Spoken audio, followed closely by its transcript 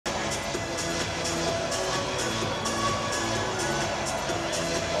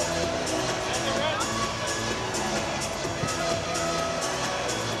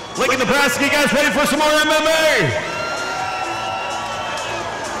Lincoln, Nebraska, you guys ready for some more MMA?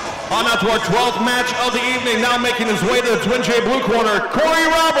 On out to our 12th match of the evening, now making his way to the Twin J blue corner, Corey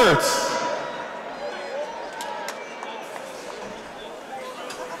Roberts.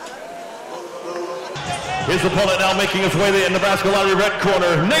 His opponent now making his way to the Nebraska Lottery red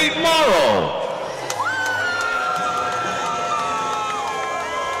corner, Nate Morrow.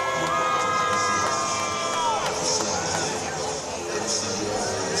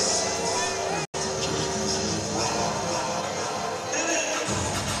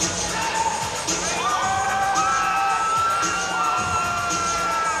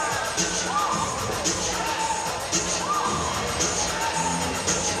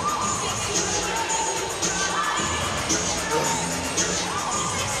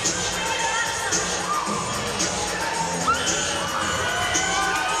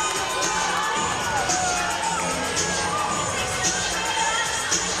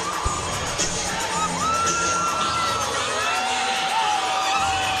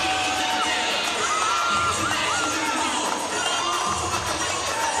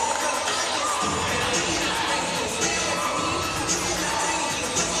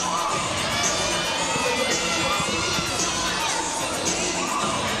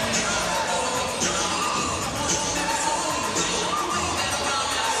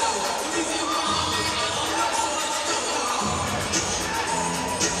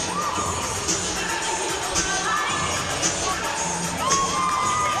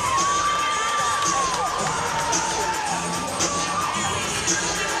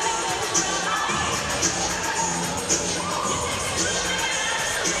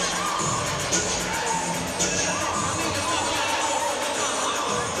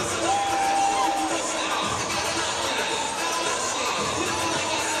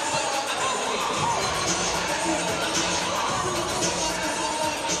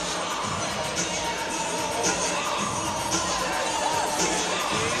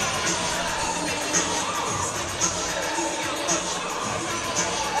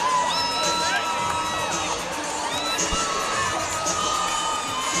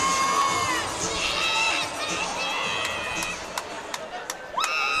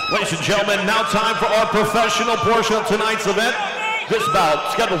 Ladies and gentlemen, now time for our professional portion of tonight's event. This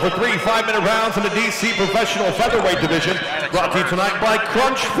bout, scheduled for 3 5-minute rounds in the DC Professional Featherweight Division, brought to you tonight by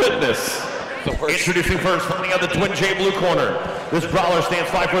Crunch Fitness. Introducing first, fighting out the Twin J blue corner. This brawler stands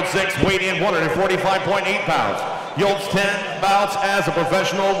 5'6", weighing in 145.8 pounds. He holds 10 bouts as a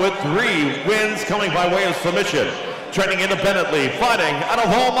professional with 3 wins coming by way of submission. Training independently, fighting out of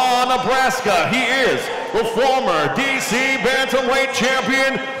Omaha, Nebraska, he is the former DC Bantamweight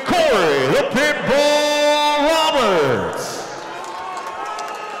Champion, Corey the Pitbull Roberts.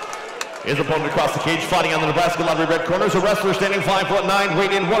 His opponent across the cage, fighting on the Nebraska Lottery red corner, is a wrestler standing 5'9",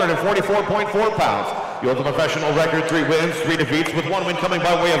 weighing in 144.4 pounds. He holds a professional record, 3 wins, 3 defeats, with 1 win coming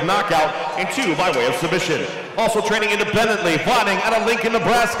by way of knockout and 2 by way of submission. Also training independently, fighting out of Lincoln,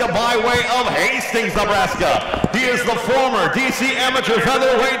 Nebraska, by way of Hastings, Nebraska. He is the former DC Amateur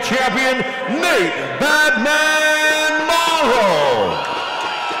Featherweight Champion, Nate "Badman" Morrow.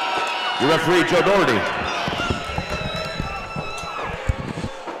 Your referee, Joe Doherty.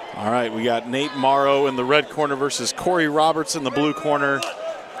 All right, we got Nate Morrow in the red corner versus Corey Roberts in the blue corner.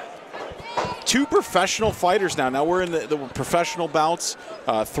 2 professional fighters now. Now we're in the professional bouts,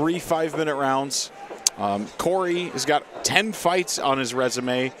 3 5-minute rounds. Corey has got 10 fights on his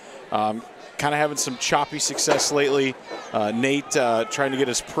resume. Kind of having some choppy success lately. Nate trying to get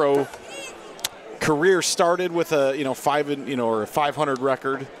his pro career started with a or a 500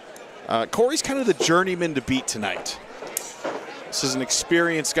 record. Corey's kind of the journeyman to beat tonight. This is an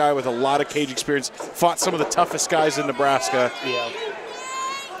experienced guy with a lot of cage experience. Fought some of the toughest guys in Nebraska. Yeah.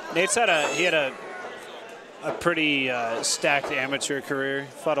 Nate's had a pretty stacked amateur career.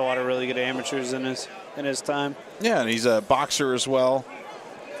 Fought a lot of really good amateurs in his time. Yeah, and he's a boxer as well.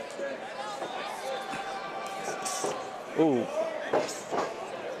 Ooh.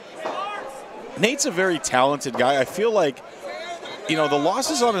 Nate's a very talented guy. I feel like, the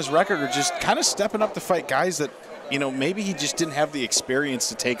losses on his record are just kind of stepping up to fight guys that, maybe he just didn't have the experience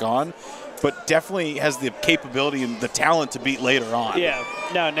to take on, but definitely has the capability and the talent to beat later on. Yeah,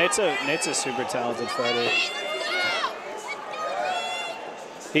 no, Nate's a super talented fighter.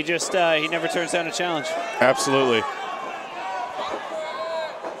 He just he never turns down a challenge. Absolutely.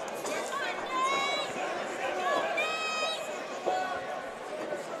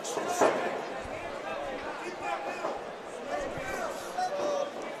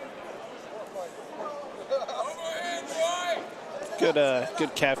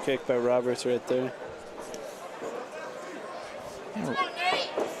 Good calf kick by Roberts right there.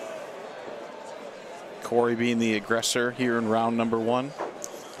 Corey being the aggressor here in round number 1.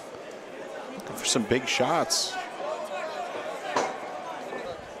 Looking for some big shots.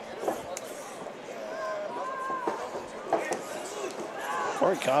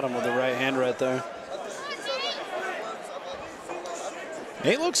 Corey caught him with the right hand right there.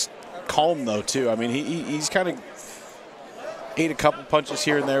 Nate looks calm though too. I mean, he's kind of ate a couple punches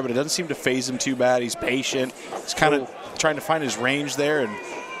here and there, but it doesn't seem to phase him too bad. He's patient. He's kind of trying to find his range there, and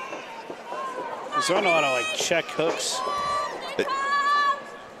he's throwing a lot of like check hooks.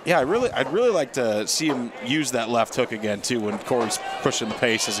 Yeah, I'd really like to see him use that left hook again too when Corey's pushing the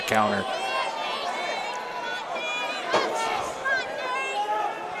pace as a counter.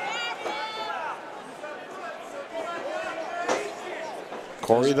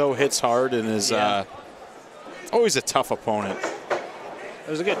 Corey though hits hard and is always a tough opponent. It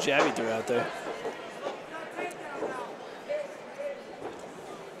was a good jab he threw out there.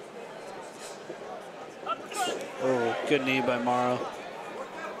 Oh, good knee by Morrow.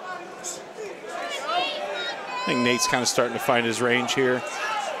 I think Nate's kind of starting to find his range here,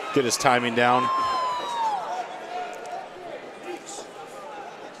 get his timing down.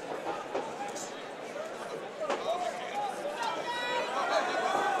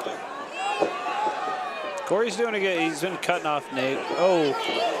 Corey's doing a good. He's been cutting off Nate. Oh.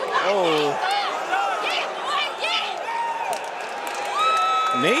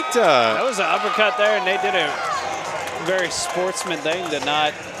 Nate. That was an uppercut there, and Nate did a very sportsman thing to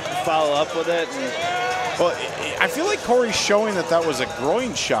not follow up with it. Well, I feel like Corey's showing that that was a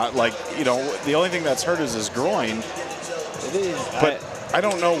groin shot. Like, you know, the only thing that's hurt is his groin. It is. But I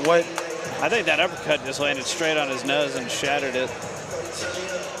don't know what. I think that uppercut just landed straight on his nose and shattered it.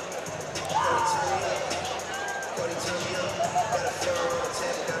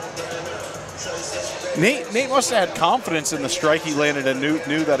 Nate must have had confidence in the strike he landed and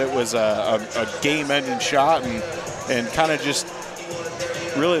knew that it was a game-ending shot and kind of just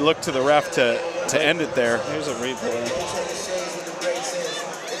really looked to the ref to end it there. Here's a replay.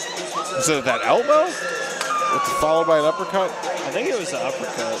 Is it that elbow? Followed by an uppercut? I think it was the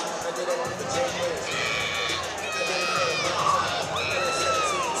uppercut.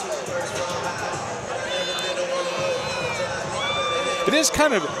 It is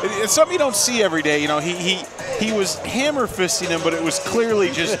kind of, it's something you don't see every day. You know, he was hammer fisting him, but it was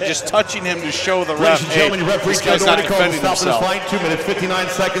clearly just touching him to show the ref. Ladies and gentlemen, your referee this guy's not defending stop this himself. fight. 2 minutes 59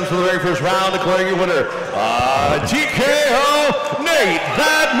 seconds for the very first round. Declaring your winner, TKO Nate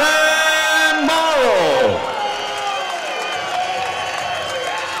Badman Morrow.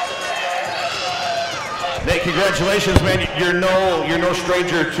 Nate, congratulations, man. You're no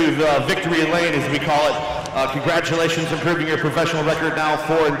stranger to the victory lane, as we call it. Congratulations, improving your professional record now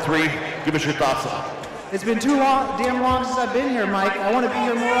 4-3. Give us your thoughts. It's been damn long since I've been here, Mike. I want to be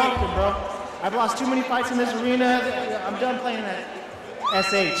here more often, bro. I've lost too many fights in this arena. I'm done playing at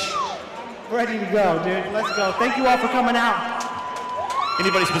SH. Ready to go, dude. Let's go. Thank you all for coming out.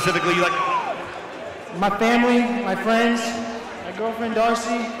 Anybody specifically you like? My family, my friends, my girlfriend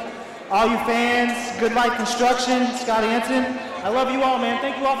Darcy, all you fans, Good Life Construction, Scott Anton. I love you all, man.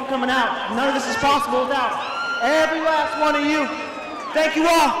 Thank you all for coming out. None of this is possible without every last one of you. Thank you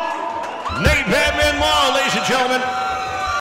all. Nate Badman Morrow, ladies and gentlemen.